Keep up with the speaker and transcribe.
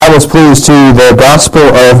Bibles, please, to the Gospel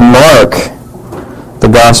of Mark. The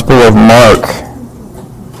Gospel of Mark.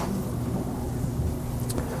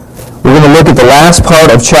 We're going to look at the last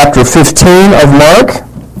part of chapter 15 of Mark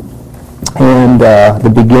and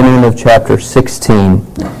the beginning of chapter 16.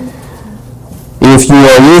 If you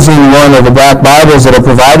are using one of the black Bibles that are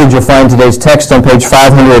provided, you'll find today's text on page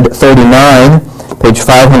 539. Page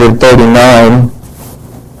 539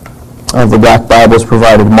 of the black Bibles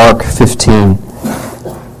provided, Mark 15.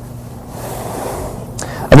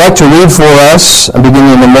 I'd like to read for us,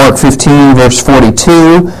 beginning in Mark 15, verse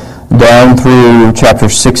 42, down through chapter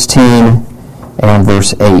 16 and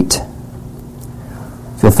verse 8.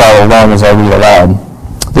 If you'll follow along as I read aloud.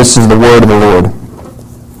 This is the word of the Lord.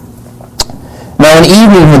 Now when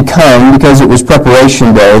evening had come, because it was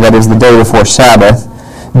preparation day, that is the day before Sabbath,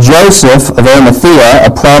 Joseph of Arimathea, a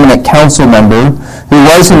prominent council member, who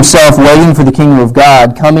was himself waiting for the kingdom of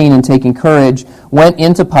God, coming and taking courage, went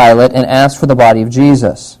into Pilate and asked for the body of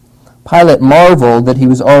Jesus. Pilate marveled that he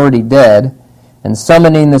was already dead, and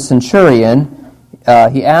summoning the centurion,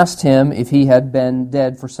 he asked him if he had been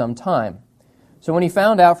dead for some time. So when he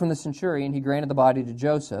found out from the centurion, he granted the body to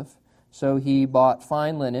Joseph. So he bought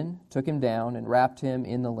fine linen, took him down, and wrapped him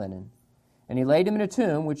in the linen. And he laid him in a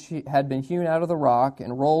tomb which had been hewn out of the rock,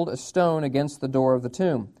 and rolled a stone against the door of the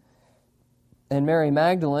tomb. And Mary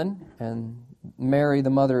Magdalene and Mary, the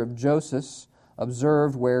mother of Joseph,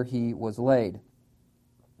 observed where he was laid.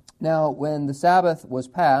 Now, when the Sabbath was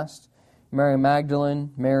past, Mary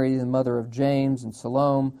Magdalene, Mary, the mother of James, and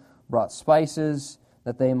Salome brought spices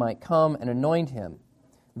that they might come and anoint him.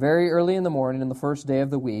 Very early in the morning, on the first day of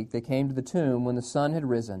the week, they came to the tomb when the sun had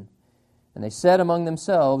risen. And they said among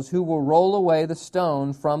themselves, "Who will roll away the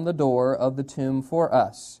stone from the door of the tomb for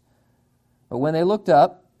us?" But when they looked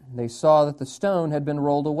up, they saw that the stone had been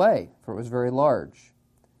rolled away, for it was very large.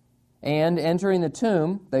 And entering the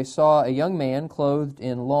tomb, they saw a young man clothed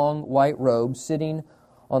in long white robes sitting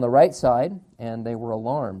on the right side, and they were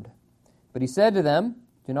alarmed. But he said to them,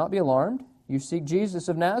 "Do not be alarmed. You seek Jesus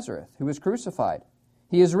of Nazareth, who was crucified.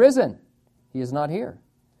 He is risen. He is not here.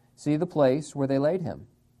 See the place where they laid him.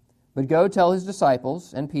 But go tell his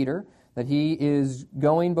disciples and Peter that he is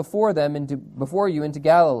going before you into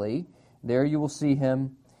Galilee. There you will see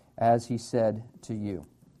him as he said to you."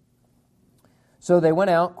 So they went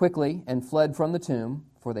out quickly and fled from the tomb,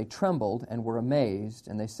 for they trembled and were amazed,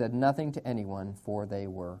 and they said nothing to anyone, for they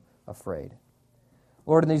were afraid.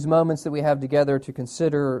 Lord, in these moments that we have together to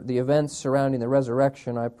consider the events surrounding the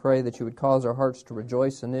resurrection, I pray that you would cause our hearts to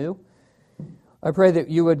rejoice anew. I pray that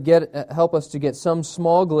you would help us to get some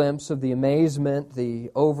small glimpse of the amazement, the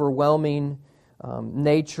overwhelming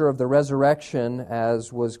nature of the resurrection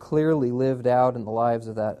as was clearly lived out in the lives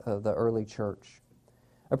of the early church.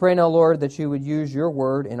 I pray now, Lord, that you would use your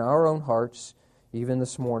word in our own hearts, even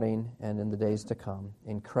this morning and in the days to come.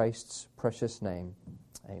 In Christ's precious name,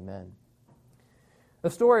 amen. The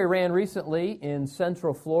story ran recently in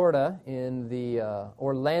Central Florida, in the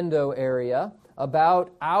Orlando area,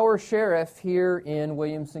 about our sheriff here in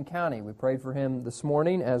Williamson County. We prayed for him this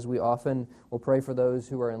morning, as we often will pray for those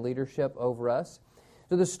who are in leadership over us.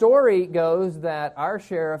 So the story goes that our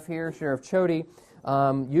sheriff here, Sheriff Chody,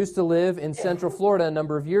 used to live in Central Florida a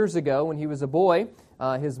number of years ago when he was a boy.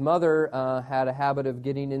 His mother had a habit of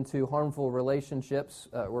getting into harmful relationships,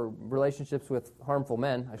 or relationships with harmful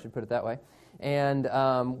men, I should put it that way, and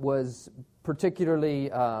was particularly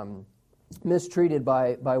mistreated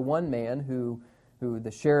by one man who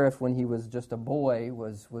the sheriff, when he was just a boy,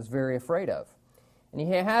 was very afraid of. And he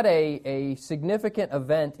had a significant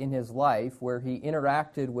event in his life where he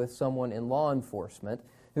interacted with someone in law enforcement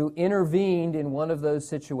who intervened in one of those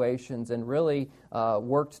situations and really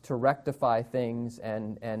worked to rectify things.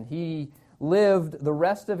 And he lived the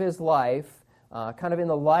rest of his life kind of in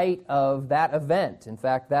the light of that event. In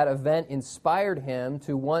fact, that event inspired him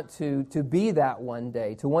to want to be that one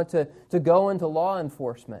day, to want to go into law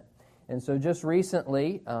enforcement. And so just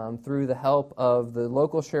recently, through the help of the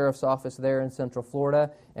local sheriff's office there in Central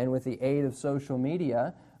Florida and with the aid of social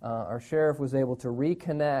media, our sheriff was able to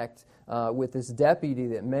reconnect with this deputy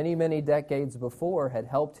that many, many decades before had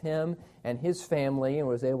helped him and his family and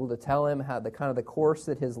was able to tell him how the course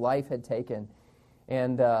that his life had taken.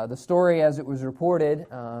 And the story, as it was reported,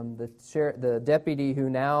 the deputy, who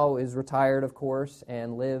now is retired, of course,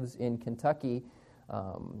 and lives in Kentucky,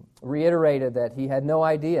 reiterated that he had no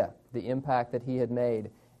idea the impact that he had made,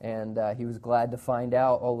 and he was glad to find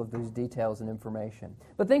out all of these details and information.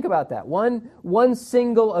 But think about that. One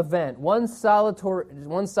single event, one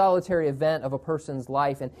solitary event of a person's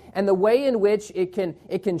life, and the way in which it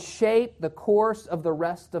can shape the course of the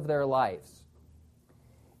rest of their lives.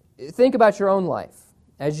 Think about your own life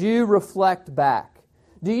as you reflect back,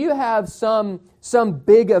 do you have some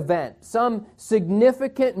big event, some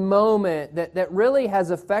significant moment that really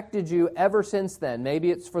has affected you ever since then?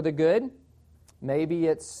 Maybe it's for the good, maybe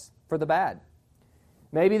it's for the bad.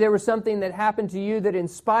 Maybe there was something that happened to you that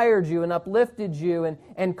inspired you and uplifted you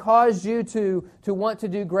and caused you to want to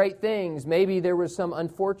do great things. Maybe there was some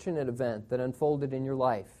unfortunate event that unfolded in your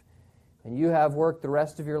life, and you have worked the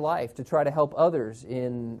rest of your life to try to help others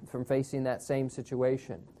from facing that same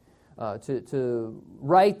situation. To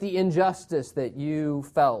right the injustice that you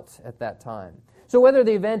felt at that time. So whether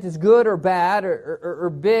the event is good or bad or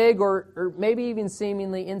big or maybe even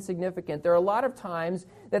seemingly insignificant, there are a lot of times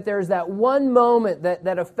that there's that one moment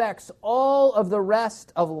that affects all of the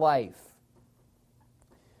rest of life.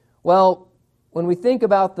 Well, when we think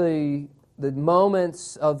about the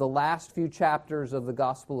moments of the last few chapters of the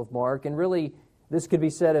Gospel of Mark, and really this could be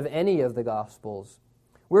said of any of the Gospels,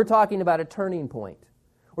 we're talking about a turning point.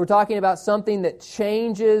 We're talking about something that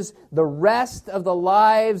changes the rest of the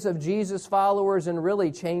lives of Jesus' followers and really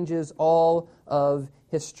changes all of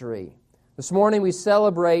history. This morning we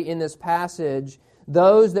celebrate in this passage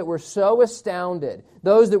those that were so astounded,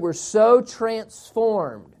 those that were so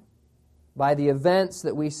transformed by the events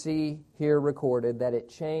that we see here recorded that it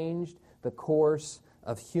changed the course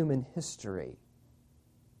of human history.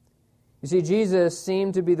 You see, Jesus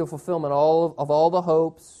seemed to be the fulfillment of all the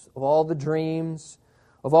hopes, of all the dreams,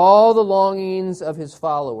 of all the longings of his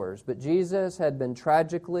followers. But Jesus had been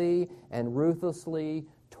tragically and ruthlessly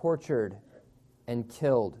tortured and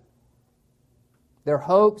killed. Their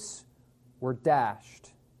hopes were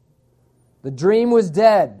dashed. The dream was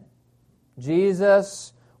dead.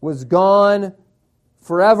 Jesus was gone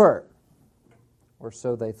forever. Or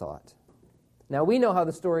so they thought. Now we know how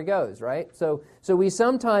the story goes, right? So we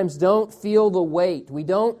sometimes don't feel the weight. We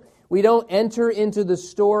don't enter into the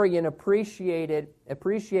story and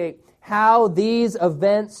appreciate how these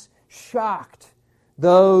events shocked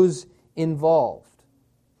those involved.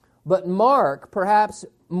 But Mark, perhaps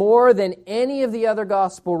more than any of the other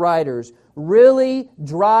gospel writers, really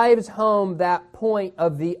drives home that point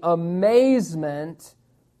of the amazement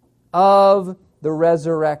of the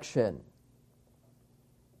resurrection.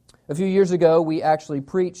 A few years ago, we actually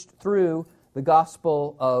preached through the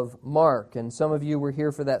Gospel of Mark, and some of you were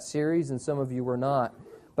here for that series, and some of you were not.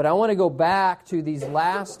 But I want to go back to these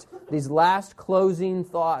last closing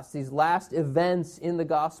thoughts, these last events in the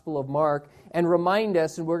Gospel of Mark, and remind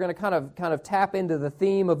us, and we're going to kind of tap into the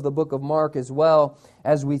theme of the book of Mark as well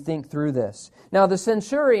as we think through this. Now, the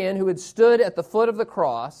centurion who had stood at the foot of the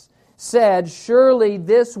cross said, "Surely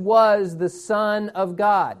this was the Son of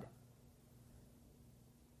God."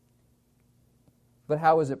 But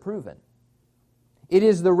how is it proven? It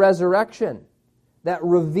is the resurrection that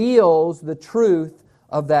reveals the truth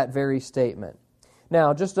of that very statement.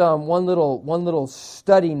 Now, just one little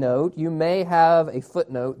study note. You may have a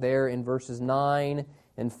footnote there in verses 9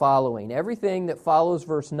 and following. Everything that follows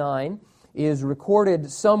verse 9 is recorded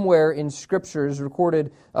somewhere in Scripture, is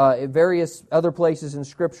recorded at various other places in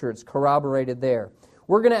Scripture. It's corroborated there.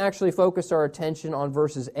 We're going to actually focus our attention on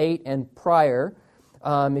verses 8 and prior.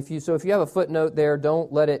 If you have a footnote there,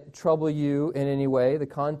 don't let it trouble you in any way. The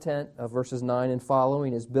content of verses 9 and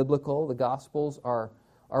following is biblical. The Gospels are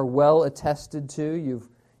well attested to.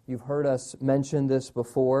 You've heard us mention this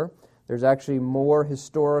before. There's actually more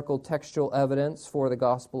historical textual evidence for the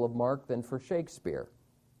Gospel of Mark than for Shakespeare.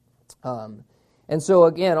 And so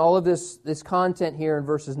again, all of this content here in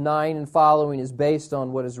verses 9 and following is based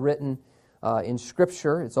on what is written in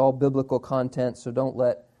Scripture. It's all biblical content, so don't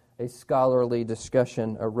let a scholarly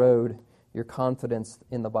discussion erode your confidence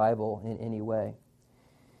in the Bible in any way.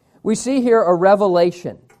 We see here a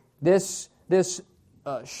revelation, this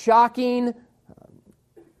shocking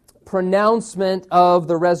pronouncement of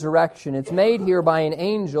the resurrection. It's made here by an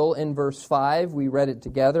angel in verse 5. We read it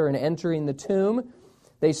together. And entering the tomb,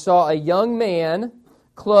 they saw a young man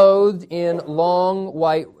clothed in a long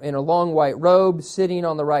white robe sitting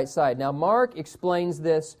on the right side. Now Mark explains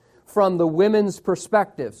this from the women's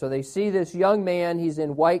perspective. So they see this young man, he's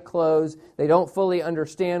in white clothes. They don't fully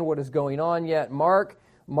understand what is going on yet. Mark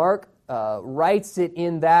writes it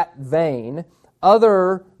in that vein.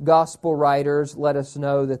 Other gospel writers let us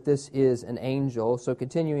know that this is an angel. So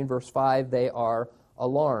continuing verse 5, they are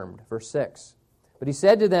alarmed. Verse 6, but he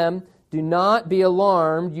said to them, "Do not be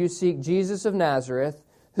alarmed. You seek Jesus of Nazareth,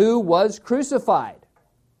 who was crucified."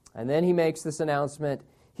 And then he makes this announcement,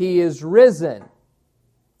 "He is risen.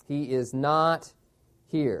 He is not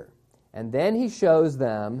here." And then he shows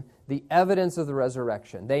them the evidence of the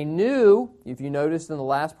resurrection. They knew, if you noticed in the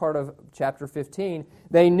last part of chapter 15,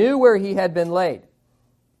 they knew where he had been laid.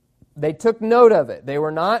 They took note of it. They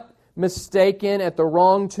were not mistaken at the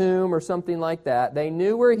wrong tomb or something like that. They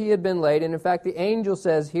knew where he had been laid, and in fact, the angel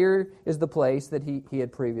says, here is the place that he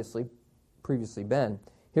had previously been.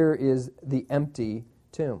 Here is the empty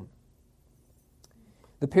tomb.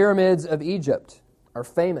 The pyramids of Egypt are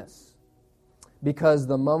famous because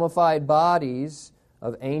the mummified bodies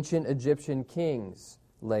of ancient Egyptian kings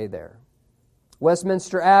lay there.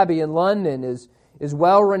 Westminster Abbey in London is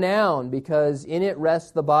well renowned because in it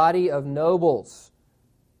rests the body of nobles.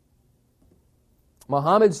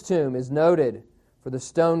 Muhammad's tomb is noted for the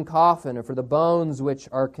stone coffin or for the bones which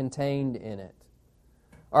are contained in it.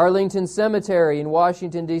 Arlington Cemetery in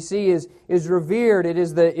Washington, D.C. is revered. It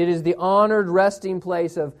is the honored resting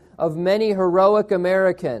place of many heroic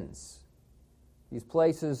Americans. These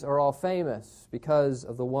places are all famous because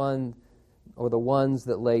of the one or the ones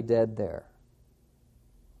that lay dead there.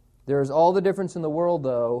 There is all the difference in the world,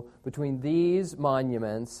 though, between these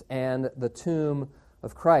monuments and the tomb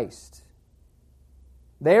of Christ.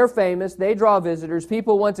 They are famous. They draw visitors.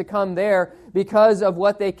 People want to come there because of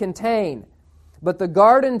what they contain. But the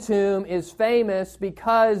garden tomb is famous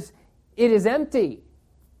because it is empty.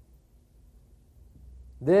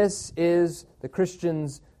 This is the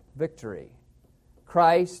Christian's victory.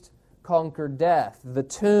 Christ conquered death. The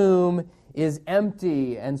tomb is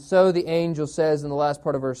empty. And so the angel says in the last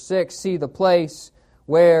part of verse 6, see the place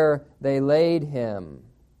where they laid him.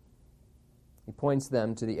 He points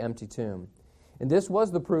them to the empty tomb. And this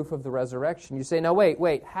was the proof of the resurrection. You say, now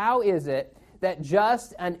wait, how is it that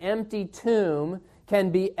just an empty tomb can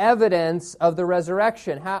be evidence of the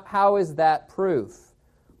resurrection? How is that proof?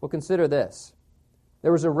 Well, consider this.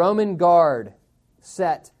 There was a Roman guard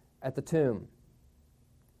set at the tomb.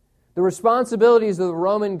 The responsibilities of the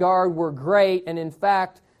Roman guard were great, and in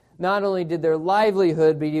fact, not only did their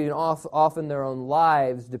livelihood, but even often their own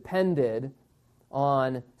lives depended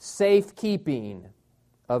on safekeeping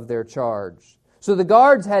of their charge. So the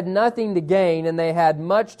guards had nothing to gain, and they had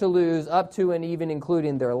much to lose, up to and even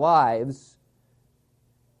including their lives,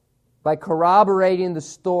 by corroborating the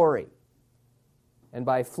story and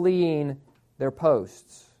by fleeing their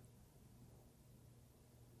posts.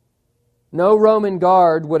 No Roman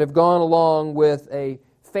guard would have gone along with a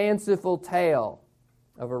fanciful tale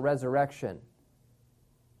of a resurrection.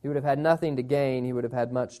 He would have had nothing to gain. He would have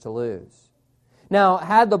had much to lose. Now,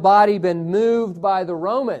 had the body been moved by the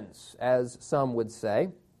Romans, as some would say,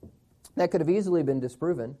 that could have easily been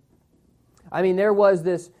disproven. I mean, there was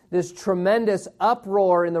this tremendous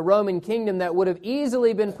uproar in the Roman kingdom that would have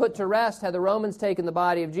easily been put to rest had the Romans taken the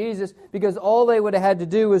body of Jesus, because all they would have had to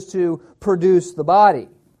do was to produce the body.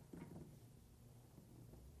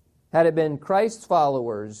 Had it been Christ's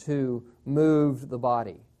followers who moved the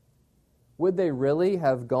body, would they really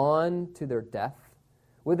have gone to their death?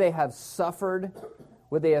 Would they have suffered?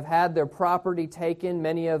 Would they have had their property taken,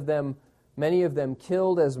 many of them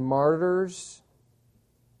killed as martyrs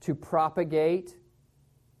to propagate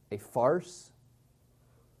a farce?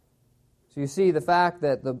 So you see, the fact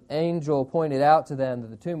that the angel pointed out to them that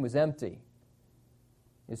the tomb was empty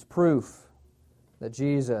is proof that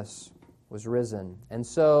Jesus was risen. And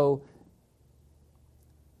so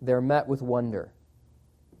they're met with wonder.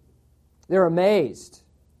 They're amazed.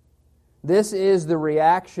 This is the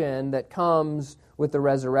reaction that comes with the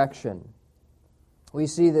resurrection. We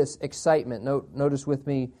see this excitement. Notice with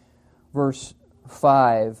me, verse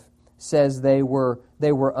 5 says they were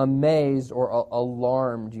amazed, or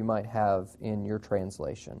alarmed, you might have in your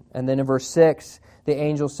translation. And then in verse 6, the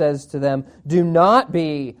angel says to them, do not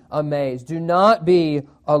be amazed, do not be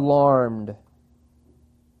alarmed.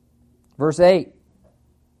 Verse 8,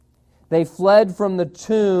 they fled from the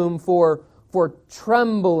tomb for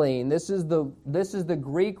trembling. This is the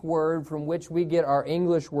Greek word from which we get our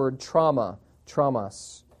English word trauma.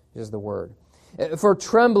 Traumas is the word. For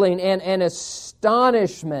trembling and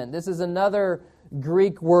astonishment. This is another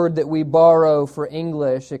Greek word that we borrow for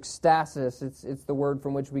English, ecstasis. It's the word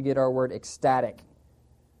from which we get our word ecstatic.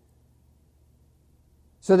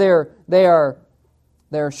 So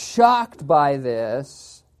they're shocked by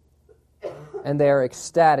this, and they're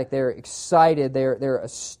ecstatic, they're excited, they're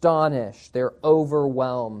astonished, they're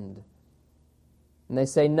overwhelmed. And they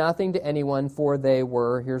say nothing to anyone, for they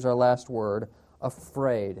were, here's our last word,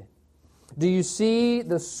 afraid. Do you see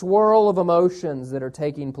the swirl of emotions that are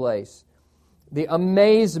taking place? The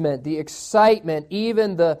amazement, the excitement,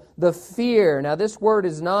 even the fear. Now, this word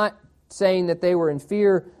is not saying that they were in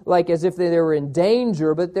fear like as if they were in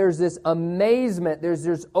danger, but there's this amazement, there's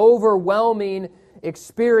this overwhelming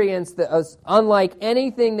experience that is unlike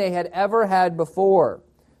anything they had ever had before.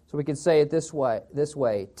 So we could say it this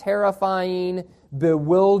way, terrifying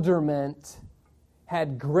bewilderment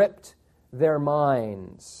had gripped their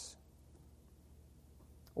minds.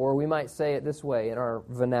 Or we might say it this way in our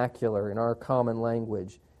vernacular, in our common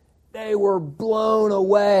language. They were blown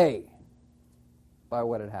away by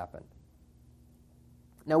what had happened.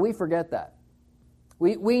 Now we forget that.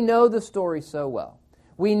 We know the story so well.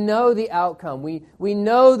 We know the outcome. We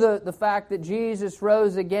know the fact that Jesus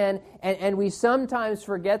rose again, and we sometimes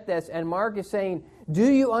forget this. And Mark is saying, do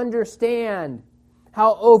you understand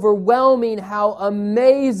how overwhelming, how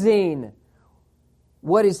amazing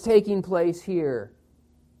what is taking place here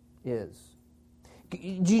is?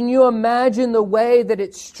 Can you imagine the way that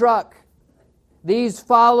it struck these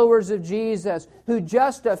followers of Jesus who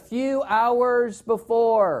just a few hours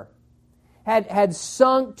before had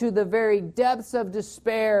sunk to the very depths of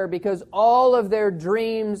despair because all of their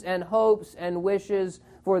dreams and hopes and wishes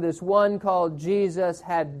for this one called Jesus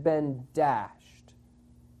had been dashed.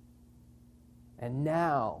 And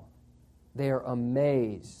now they are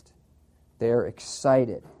amazed. They are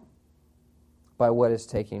excited by what is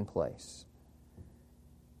taking place.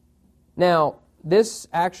 Now, these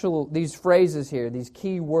phrases here, these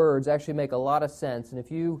key words actually make a lot of sense. And if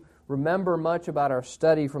you remember much about our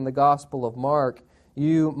study from the Gospel of Mark,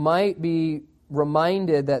 you might be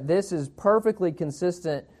reminded that this is perfectly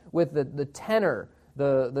consistent with the tenor,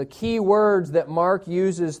 the key words that Mark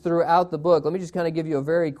uses throughout the book. Let me just kind of give you a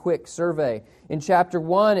very quick survey. In chapter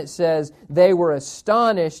 1, it says, they were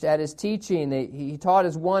astonished at his teaching. He taught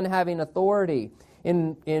as one having authority.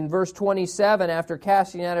 In verse 27, after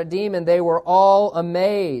casting out a demon, they were all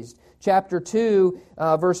amazed. Chapter 2,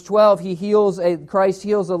 verse 12, Christ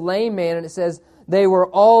heals a lame man, and it says, they were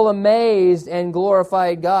all amazed and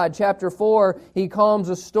glorified God. Chapter 4, he calms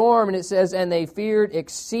a storm, and it says, and they feared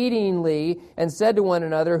exceedingly and said to one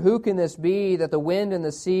another, who can this be that the wind and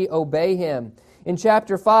the sea obey him? In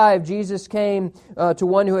chapter 5, Jesus came to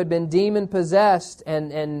one who had been demon-possessed,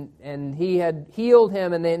 and he had healed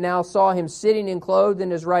him, and they now saw him sitting and clothed in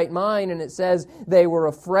his right mind, and it says they were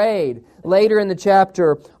afraid. Later in the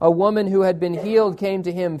chapter, a woman who had been healed came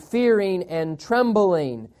to him fearing and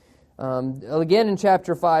trembling. Again in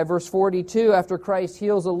chapter 5, verse 42, after Christ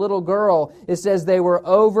heals a little girl, it says they were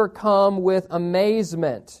overcome with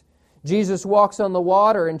amazement. Jesus walks on the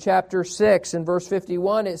water in chapter 6. In verse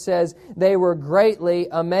 51, it says, they were greatly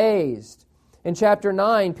amazed. In chapter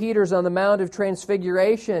 9, Peter's on the Mount of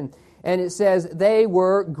Transfiguration, and it says, they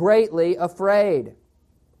were greatly afraid.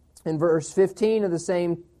 In verse 15 of the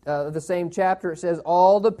same chapter, it says,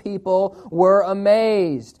 all the people were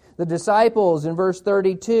amazed. The disciples, in verse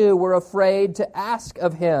 32, were afraid to ask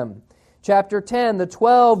of him. Chapter 10, the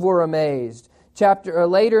 12 were amazed.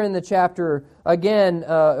 Later in the chapter, again,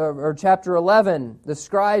 or chapter 11, the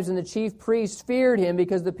scribes and the chief priests feared him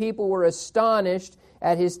because the people were astonished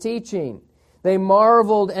at his teaching. They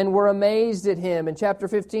marveled and were amazed at him. In chapter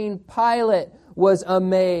 15, Pilate was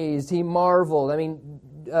amazed. He marveled. I mean,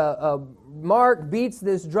 Mark beats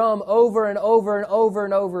this drum over and over and over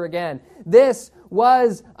and over again. This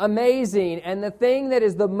was amazing. And the thing that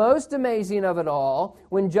is the most amazing of it all,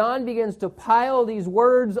 when John begins to pile these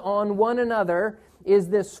words on one another, is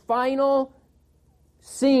this final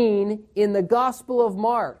scene in the Gospel of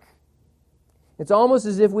Mark. It's almost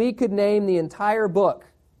as if we could name the entire book,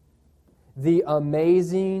 The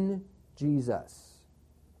Amazing Jesus.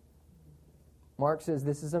 Mark says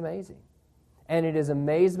this is amazing. And it is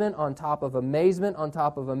amazement on top of amazement on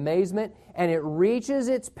top of amazement, and it reaches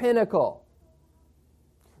its pinnacle.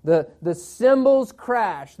 The cymbals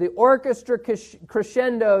crash, the orchestra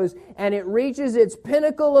crescendos, and it reaches its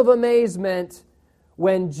pinnacle of amazement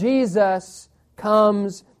when Jesus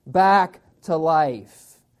comes back to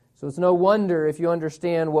life. So it's no wonder, if you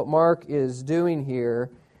understand what Mark is doing here,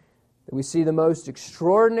 that we see the most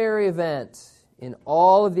extraordinary event in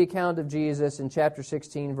all of the account of Jesus in chapter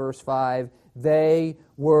 16, verse 5. They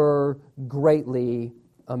were greatly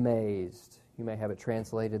amazed. You may have it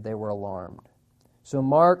translated, they were alarmed. So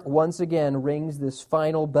Mark once again rings this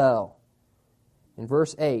final bell. In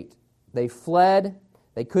verse 8, they fled.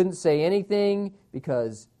 They couldn't say anything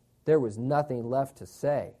because there was nothing left to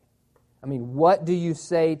say. I mean, what do you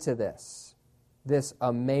say to this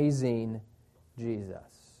amazing Jesus?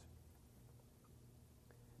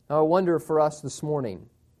 Now I wonder for us this morning,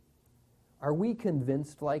 are we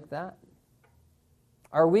convinced like that?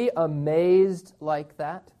 Are we amazed like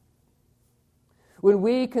that? When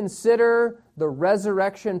we consider the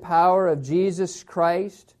resurrection power of Jesus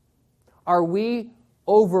Christ, are we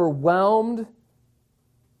overwhelmed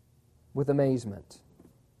with amazement?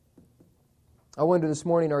 I wonder this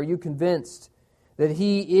morning, are you convinced that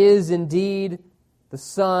He is indeed the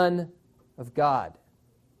Son of God?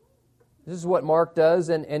 This is what Mark does,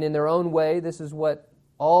 and in their own way, this is what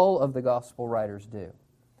all of the gospel writers do.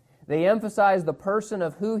 They emphasize the person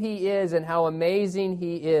of who he is and how amazing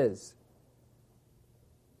he is.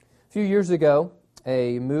 A few years ago,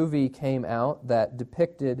 a movie came out that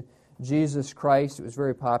depicted Jesus Christ. It was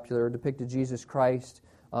very popular. It depicted Jesus Christ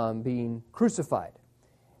being crucified.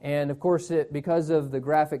 And of course, because of the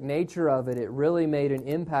graphic nature of it, it really made an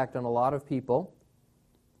impact on a lot of people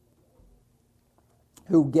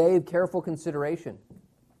who gave careful consideration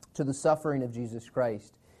to the suffering of Jesus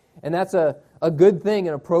Christ. And that's a good thing,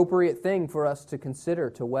 an appropriate thing for us to consider,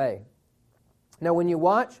 to weigh. Now, when you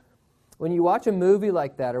watch a movie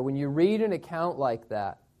like that, or when you read an account like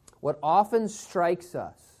that, what often strikes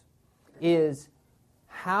us is,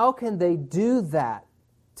 how can they do that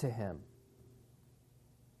to him?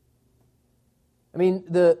 I mean,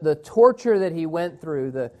 the torture that he went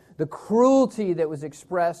through, the cruelty that was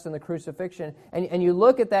expressed in the crucifixion, and you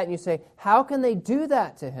look at that and you say, how can they do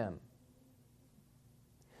that to him?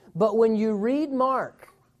 But when you read Mark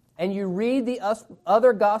and you read the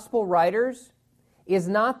other gospel writers, is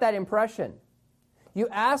not that impression. You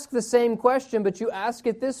ask the same question, but you ask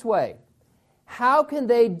it this way: how can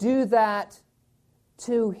they do that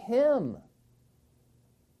to him?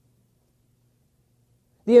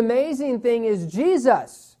 The amazing thing is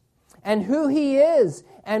Jesus and who he is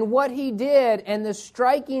and what he did. And the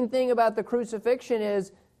striking thing about the crucifixion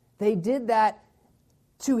is they did that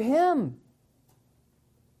to him.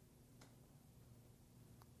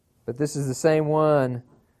 But this is the same one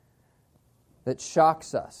that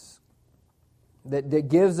shocks us, that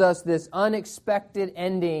gives us this unexpected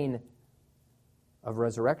ending of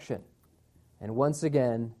resurrection. And once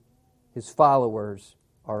again, his followers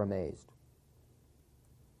are amazed.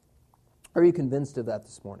 Are you convinced of that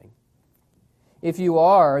this morning? If you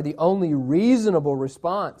are, the only reasonable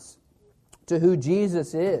response to who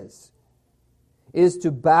Jesus is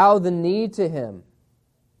to bow the knee to him,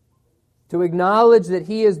 to acknowledge that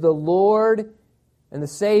he is the Lord and the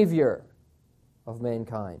Savior of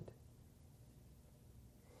mankind.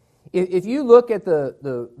 If you look at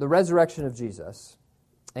the resurrection of Jesus,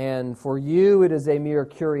 and for you it is a mere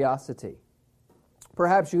curiosity,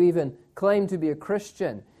 perhaps you even claim to be a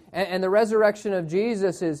Christian, and the resurrection of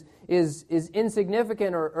Jesus is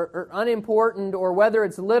insignificant or unimportant, or whether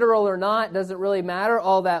it's literal or not doesn't really matter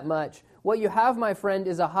all that much. What you have, my friend,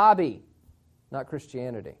 is a hobby, not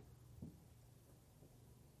Christianity.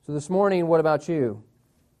 So this morning, what about you?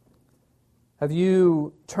 Have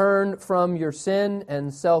you turned from your sin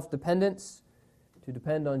and self-dependence to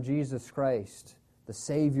depend on Jesus Christ, the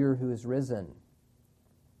Savior who is risen?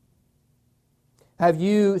 Have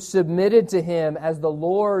you submitted to him as the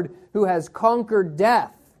Lord who has conquered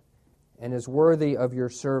death and is worthy of your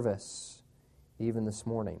service, even this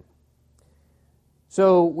morning?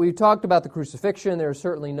 So we've talked about the crucifixion. There is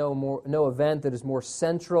certainly no event that is more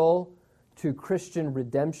central to Christian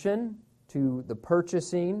redemption, to the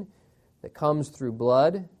purchasing that comes through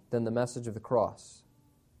blood, than the message of the cross.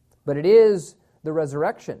 But it is the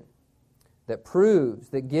resurrection that proves,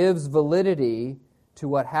 that gives validity to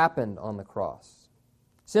what happened on the cross.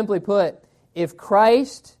 Simply put, if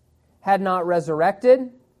Christ had not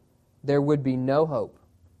resurrected, there would be no hope.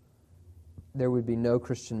 There would be no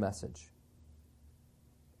Christian message.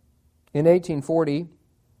 In 1840,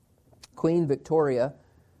 Queen Victoria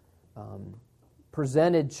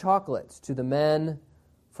presented chocolates to the men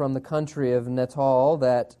from the country of Natal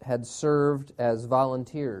that had served as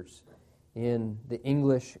volunteers in the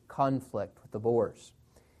English conflict with the Boers.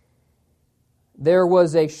 There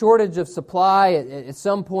was a shortage of supply at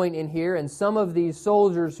some point in here, and some of these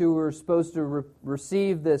soldiers who were supposed to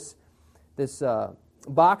receive this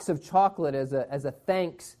box of chocolate as a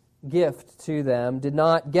thanks gift to them did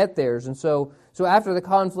not get theirs. And so after the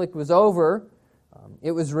conflict was over,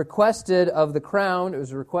 it was requested of the crown, it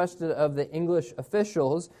was requested of the English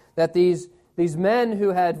officials that these men who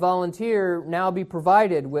had volunteered now be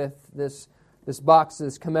provided with this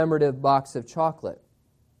commemorative box of chocolate.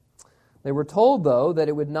 They were told, though, that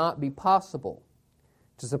it would not be possible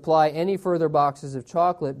to supply any further boxes of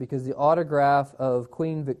chocolate because the autograph of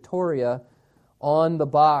Queen Victoria on the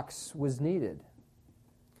box was needed.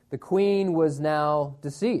 The Queen was now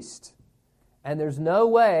deceased, and there's no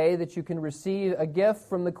way that you can receive a gift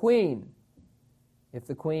from the Queen if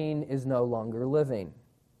the Queen is no longer living.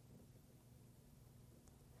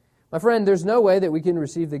 My friend, there's no way that we can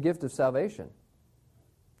receive the gift of salvation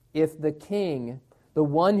if the King, the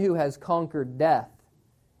one who has conquered death,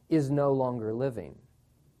 is no longer living.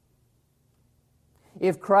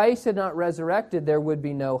 If Christ had not resurrected, there would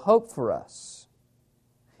be no hope for us.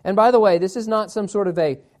 And by the way, this is not some sort of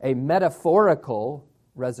a metaphorical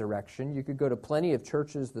resurrection. You could go to plenty of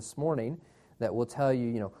churches this morning that will tell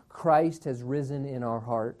you, Christ has risen in our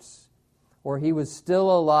hearts, or He was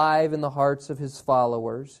still alive in the hearts of His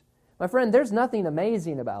followers. My friend, there's nothing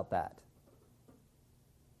amazing about that.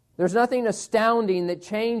 There's nothing astounding that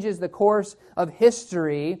changes the course of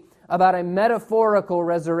history about a metaphorical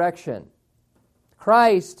resurrection.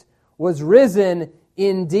 Christ was risen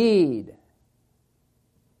indeed.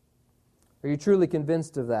 Are you truly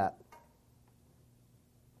convinced of that?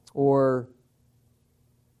 Or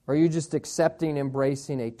are you just accepting,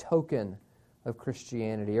 embracing a token of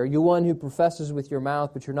Christianity? Are you one who professes with your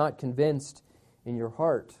mouth, but you're not convinced in your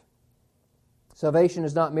heart? Salvation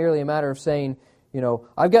is not merely a matter of saying,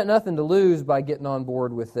 I've got nothing to lose by getting on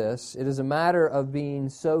board with this. It is a matter of being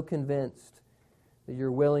so convinced that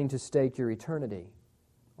you're willing to stake your eternity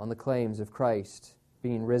on the claims of Christ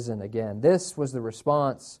being risen again. This was the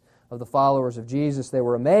response of the followers of Jesus. They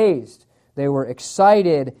were amazed, they were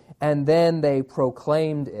excited, and then they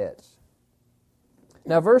proclaimed it.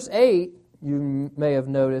 Now, verse 8, you may have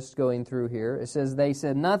noticed going through here, it says, they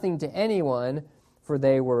said nothing to anyone, for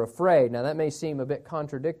they were afraid. Now, that may seem a bit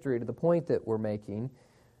contradictory to the point that we're making,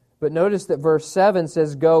 but notice that verse 7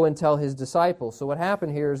 says, go and tell His disciples. So what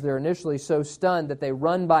happened here is they're initially so stunned that they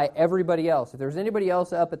run by everybody else. If there was anybody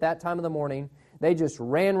else up at that time of the morning, they just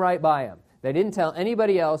ran right by them. They didn't tell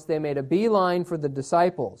anybody else. They made a beeline for the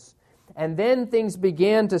disciples. And then things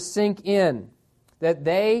began to sink in, that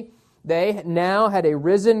they now had a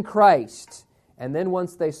risen Christ. And then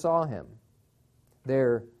once they saw Him,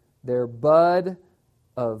 their bud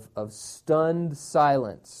of stunned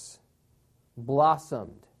silence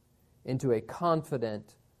blossomed into a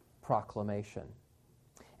confident proclamation.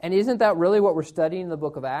 And isn't that really what we're studying in the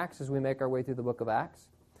book of Acts as we make our way through the book of Acts?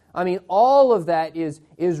 I mean, all of that is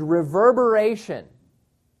reverberation.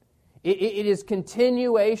 It is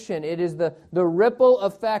continuation. It is the ripple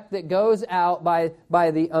effect that goes out by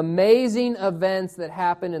the amazing events that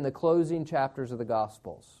happen in the closing chapters of the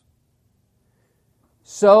Gospels.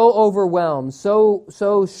 So overwhelmed, so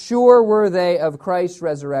sure were they of Christ's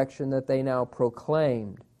resurrection that they now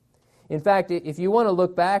proclaimed. In fact, if you want to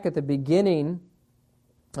look back at the beginning,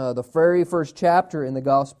 the very first chapter in the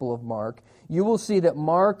Gospel of Mark, you will see that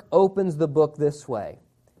Mark opens the book this way.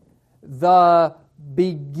 The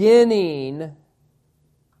beginning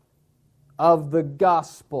of the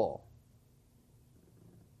gospel,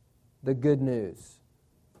 the good news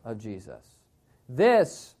of Jesus.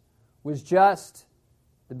 This was just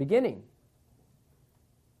the beginning.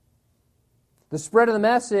 The spread of the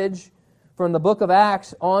message from the book of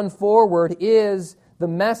Acts on forward is the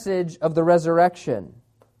message of the resurrection.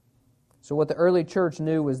 So what the early church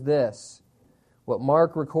knew was this. What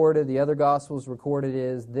Mark recorded, the other Gospels recorded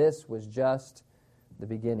is this was just the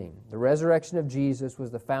beginning. The resurrection of Jesus was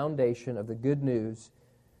the foundation of the good news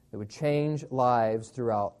that would change lives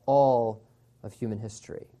throughout all of human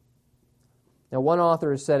history. Now, one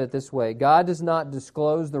author has said it this way: God does not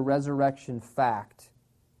disclose the resurrection fact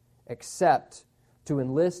except to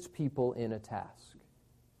enlist people in a task.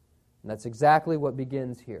 And that's exactly what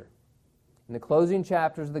begins here. In the closing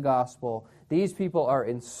chapters of the gospel, these people are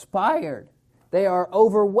inspired. They are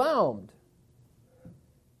overwhelmed.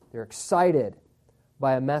 They're excited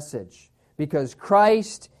by a message because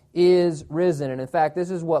Christ is risen. And in fact,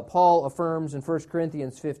 this is what Paul affirms in 1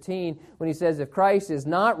 Corinthians 15 when he says, if Christ is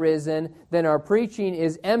not risen, then our preaching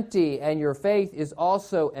is empty and your faith is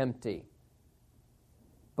also empty.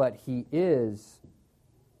 But He is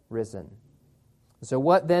risen. So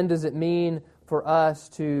what then does it mean for us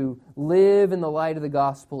to live in the light of the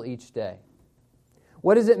gospel each day?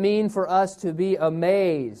 What does it mean for us to be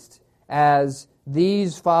amazed as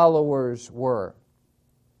these followers were?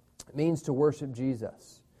 It means to worship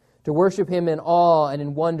Jesus, to worship Him in awe and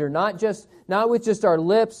in wonder, not with just our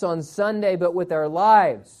lips on Sunday, but with our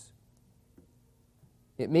lives.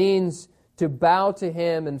 It means to bow to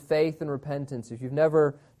Him in faith and repentance. If you've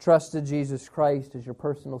never trusted Jesus Christ as your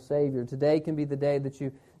personal Savior, today can be the day that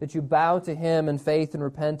you bow to Him in faith and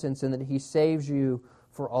repentance and that He saves you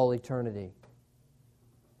for all eternity.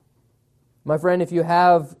 My friend, if you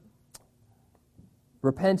have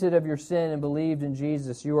repented of your sin and believed in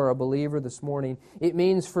Jesus, you are a believer this morning. It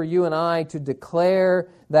means for you and I to declare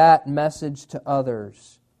that message to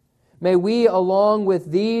others. May we, along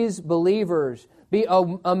with these believers, be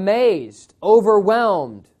amazed,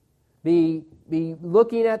 overwhelmed, be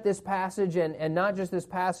looking at this passage, and not just this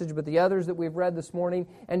passage, but the others that we've read this morning,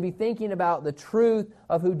 and be thinking about the truth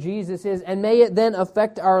of who Jesus is, and may it then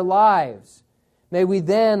affect our lives. May we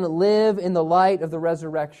then live in the light of the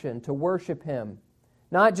resurrection, to worship Him,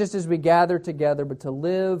 not just as we gather together, but to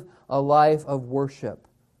live a life of worship.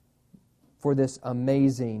 for this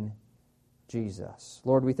amazing Jesus.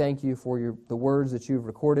 Lord, we thank you for the words that you've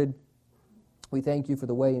recorded. We thank you for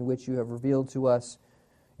the way in which you have revealed to us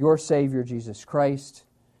your Savior, Jesus Christ.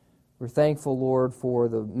 We're thankful, Lord, for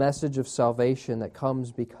the message of salvation that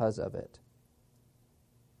comes because of it.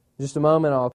 In just a moment, I'll